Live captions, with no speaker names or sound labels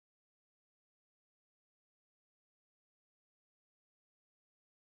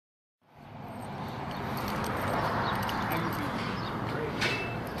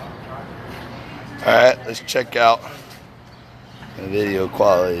Alright, let's check out the video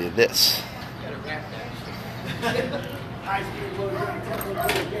quality of this.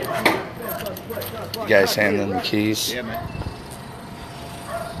 You guys handling the keys? Yeah, man.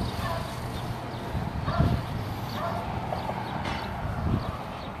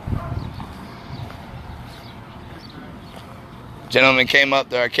 Gentleman came up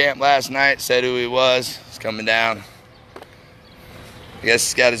to our camp last night, said who he was. He's coming down. I guess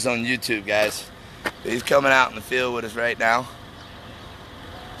he's got his own YouTube, guys. He's coming out in the field with us right now.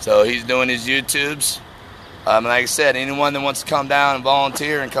 So he's doing his YouTubes. Like I said, anyone that wants to come down and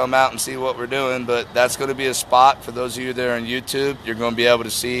volunteer and come out and see what we're doing, but that's going to be a spot for those of you that are on YouTube. You're going to be able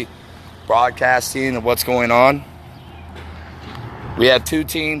to see broadcasting of what's going on. We have 2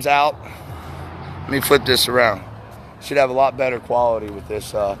 teams out. Let me flip this around. Should have a lot better quality with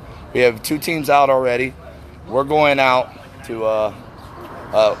this. We have 2 teams out already. We're going out to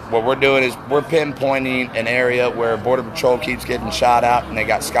what we're doing is we're pinpointing an area where Border Patrol keeps getting shot at, and they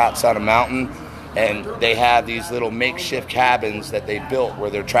got Scots on a mountain, and they have these little makeshift cabins that they built where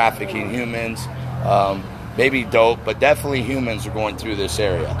they're trafficking humans, maybe dope, but definitely humans are going through this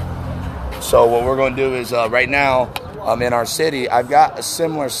area. So what we're going to do is right now in our city, I've got a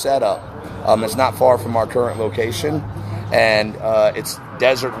similar setup. It's not far from our current location, and it's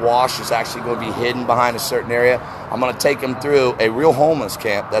Desert Wash is actually going to be hidden behind a certain area. I'm going to take them through a real homeless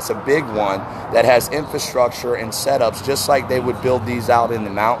camp. That's a big one that has infrastructure and setups just like they would build these out in the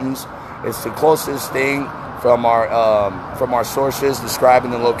mountains. It's the closest thing from our sources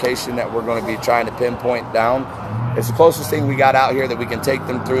describing the location that we're going to be trying to pinpoint down. It's the closest thing we got out here that we can take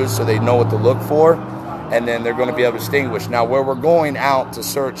them through so they know what to look for, and then they're going to be able to distinguish. Now, where we're going out to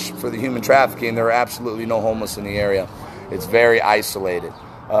search for the human trafficking, there are absolutely no homeless in the area. It's very isolated.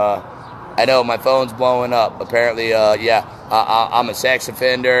 I know my phone's blowing up. Apparently, yeah, I'm a sex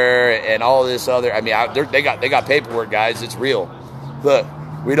offender and all this other. I mean, they got paperwork, guys. It's real. Look,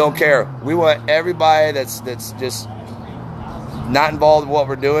 we don't care. We want everybody that's just not involved in what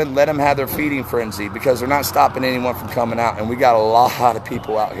we're doing. Let them have their feeding frenzy because they're not stopping anyone from coming out. And we got a lot of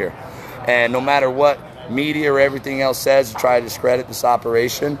people out here. And no matter what media or everything else says to try to discredit this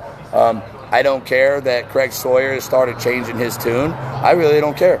operation, I don't care that Craig Sawyer has started changing his tune. I really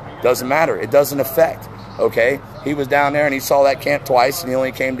don't care. Doesn't matter. It doesn't affect. Okay? He was down there and he saw that camp twice, and he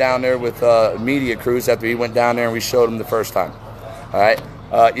only came down there with media crews after he went down there and we showed him the first time. All right?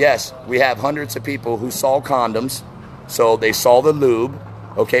 Yes, we have hundreds of people who saw condoms, so they saw the lube.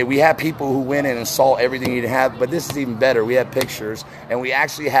 Okay, we have people who went in and saw everything you have, but this is even better. We have pictures, and we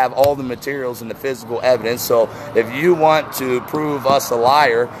actually have all the materials and the physical evidence. So if you want to prove us a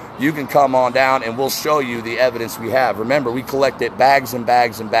liar, you can come on down and we'll show you the evidence we have. Remember, we collected bags and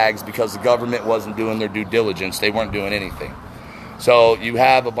bags and bags because the government wasn't doing their due diligence. They weren't doing anything. So you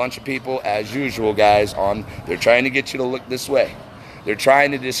have a bunch of people, as usual, guys, they're trying to get you to look this way. They're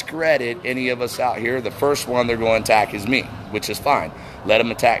trying to discredit any of us out here. The first one they're going to attack is me, which is fine. Let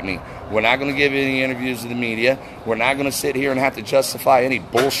them attack me. We're not going to give any interviews to the media. We're not going to sit here and have to justify any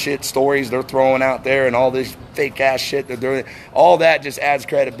bullshit stories they're throwing out there and all this fake-ass shit they're doing. All that just adds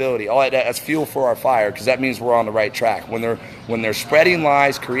credibility. All that's fuel for our fire because that means we're on the right track. When they're spreading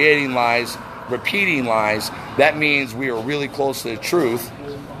lies, creating lies, repeating lies, that means we are really close to the truth,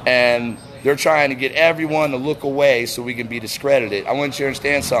 and they're trying to get everyone to look away so we can be discredited. I want you to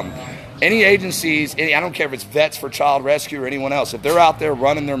understand something. Any agencies, I don't care if it's Vets for Child Rescue or anyone else, if they're out there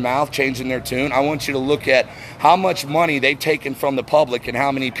running their mouth, changing their tune, I want you to look at how much money they've taken from the public and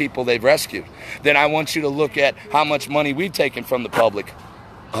how many people they've rescued. Then I want you to look at how much money we've taken from the public.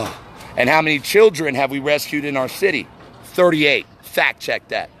 And how many children have we rescued in our city? 38. Fact check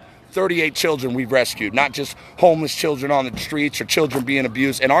that. 38 children we've rescued, not just homeless children on the streets or children being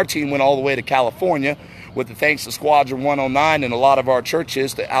abused. And our team went all the way to California with the thanks to Squadron 109 and a lot of our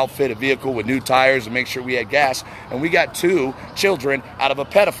churches to outfit a vehicle with new tires and make sure we had gas. And we got 2 children out of a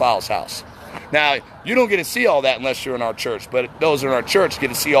pedophile's house. Now, you don't get to see all that unless you're in our church, but those in our church get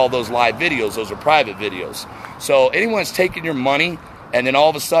to see all those live videos. Those are private videos. So anyone's taking your money and then all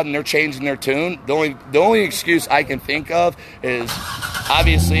of a sudden they're changing their tune, the only excuse I can think of is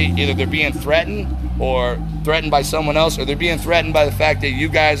obviously either they're being threatened or threatened by someone else, or they're being threatened by the fact that you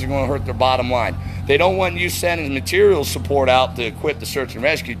guys are going to hurt their bottom line. They don't want you sending material support out to equip the search and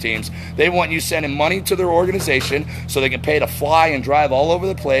rescue teams. They want you sending money to their organization so they can pay to fly and drive all over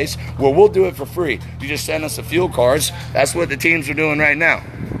the place. Well, we'll do it for free. You just send us the fuel cards. That's what the teams are doing right now.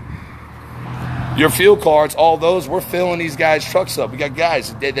 Your fuel cards, all those, we're filling these guys' trucks up. We got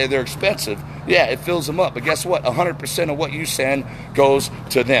guys, they're expensive. Yeah, it fills them up. But guess what? 100% of what you send goes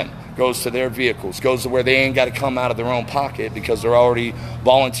to them. goes to their vehicles, goes to where they ain't got to come out of their own pocket because they're already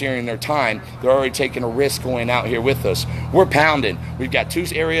volunteering their time. They're already taking a risk going out here with us. We're pounding. We've got 2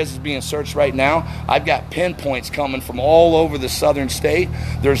 areas being searched right now. I've got pinpoints coming from all over the southern state.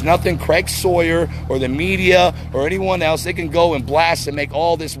 There's nothing Craig Sawyer or the media or anyone else, they can go and blast and make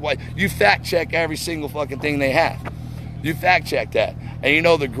all this white. You fact check every single fucking thing they have. You fact check that. And you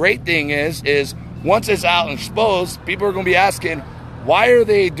know, the great thing is once it's out and exposed, people are going to be asking, why are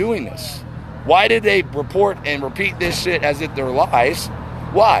they doing this? Why did they report and repeat this shit as if they're lies?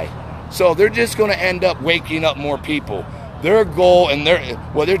 Why? So they're just going to end up waking up more people. Their goal and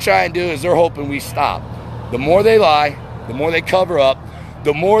what they're trying to do is they're hoping we stop. The more they lie, the more they cover up,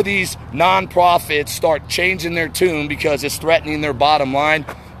 the more these nonprofits start changing their tune because it's threatening their bottom line.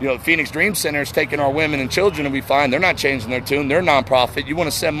 You know, the Phoenix Dream Center is taking our women and children, and we find they're not changing their tune. They're nonprofit. You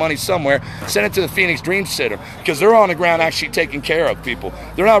want to send money somewhere, send it to the Phoenix Dream Center because they're on the ground actually taking care of people.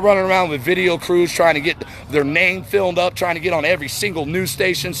 They're not running around with video crews trying to get their name filmed up, trying to get on every single news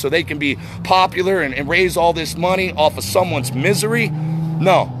station so they can be popular and raise all this money off of someone's misery.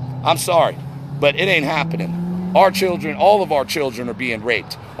 No, I'm sorry, but it ain't happening. Our children, all of our children are being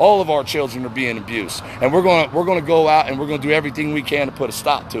raped. All of our children are being abused. And we're going to go out and we're going to do everything we can to put a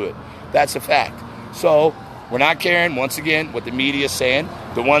stop to it. That's a fact. So we're not caring, once again, what the media is saying.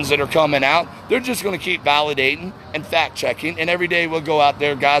 The ones that are coming out, they're just going to keep validating and fact-checking. And every day we'll go out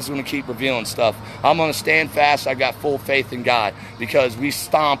there, God's going to keep revealing stuff. I'm going to stand fast. I got full faith in God because we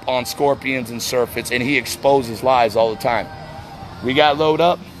stomp on scorpions and serpents, and he exposes lies all the time. We got load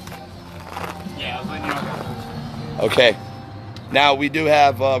up? Yeah, I was letting you know. Okay. Now we do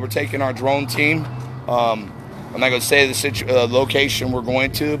have, we're taking our drone team. I'm not going to say the location we're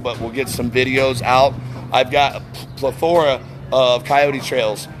going to, but we'll get some videos out. I've got a plethora of coyote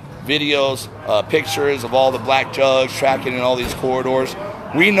trails, videos, pictures of all the black jugs tracking in all these corridors.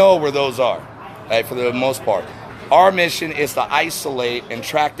 We know where those are, right, for the most part. Our mission is to isolate and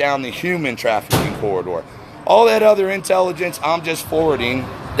track down the human trafficking corridor. All that other intelligence, I'm just forwarding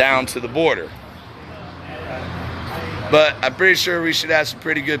down to the border. But I'm pretty sure we should have some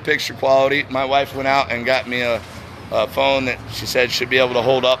pretty good picture quality. My wife went out and got me a phone that she said should be able to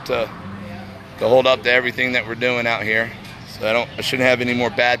hold up to everything that we're doing out here. So I shouldn't have any more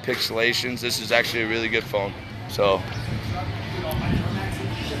bad pixelations. This is actually a really good phone. So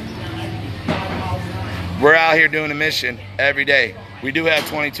we're out here doing a mission every day. We do have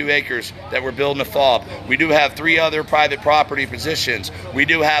 22 acres that we're building a FOB. We do have 3 other private property positions. We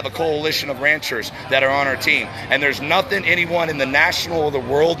do have a coalition of ranchers that are on our team. And there's nothing anyone in the national or the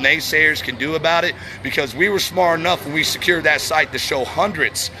world naysayers can do about it because we were smart enough when we secured that site to show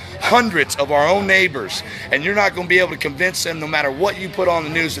hundreds of our own neighbors. And you're not going to be able to convince them no matter what you put on the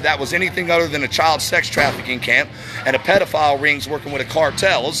news that was anything other than a child sex trafficking camp and a pedophile rings working with the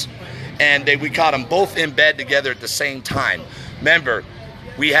cartels. And we caught them both in bed together at the same time. Remember,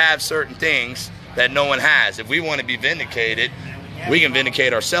 we have certain things that no one has. If we want to be vindicated, we can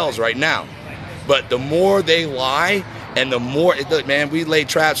vindicate ourselves right now. But the more they lie and the more, man, we lay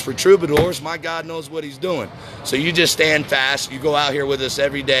traps for troubadours. My God knows what he's doing. So you just stand fast. You go out here with us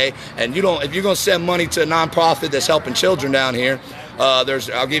every day. And you don't, if you're going to send money to a nonprofit that's helping children down here, I'll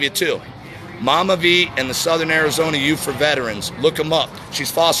give you 2. Mama V and the Southern Arizona Youth for Veterans. Look them up. She's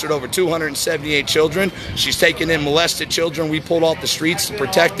fostered over 278 children. She's taken in molested children. We pulled off the streets to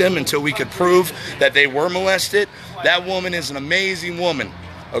protect them until we could prove that they were molested. That woman is an amazing woman,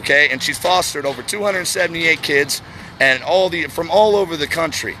 okay? And she's fostered over 278 kids and from all over the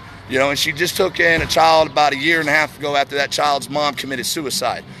country, you know, and she just took in a child about 1.5 years ago after that child's mom committed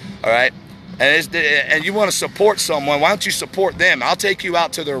suicide, all right? And you want to support someone, why don't you support them? I'll take you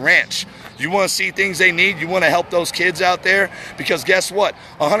out to their ranch. You want to see things they need? You want to help those kids out there? Because guess what?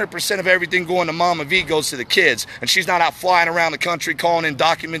 100% of everything going to Mama V goes to the kids. And she's not out flying around the country calling in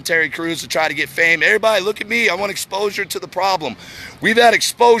documentary crews to try to get fame. Everybody, look at me. I want exposure to the problem. We've had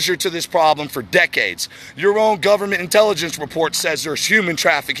exposure to this problem for decades. Your own government intelligence report says there's human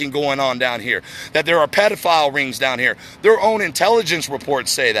trafficking going on down here, that there are pedophile rings down here. Their own intelligence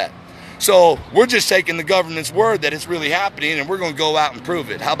reports say that. So we're just taking the government's word that it's really happening, and we're going to go out and prove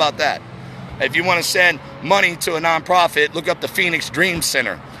it. How about that? If you want to send money to a nonprofit, look up the Phoenix Dream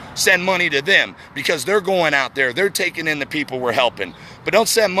Center. Send money to them because they're going out there. They're taking in the people we're helping. But don't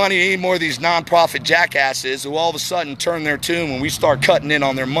send money to any more of these nonprofit jackasses who all of a sudden turn their tune when we start cutting in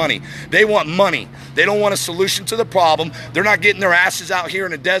on their money. They want money. They don't want a solution to the problem. They're not getting their asses out here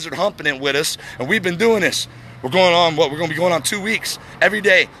in the desert humping it with us. And we've been doing this. We're going on, we're going to be going on 2 weeks. Every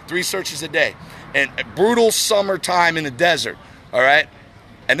day, 3 searches a day. And brutal summertime in the desert, all right?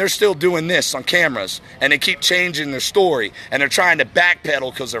 And they're still doing this on cameras, and they keep changing their story, and they're trying to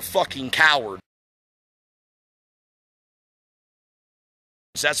backpedal because they're fucking cowards.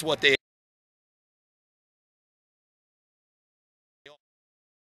 That's what they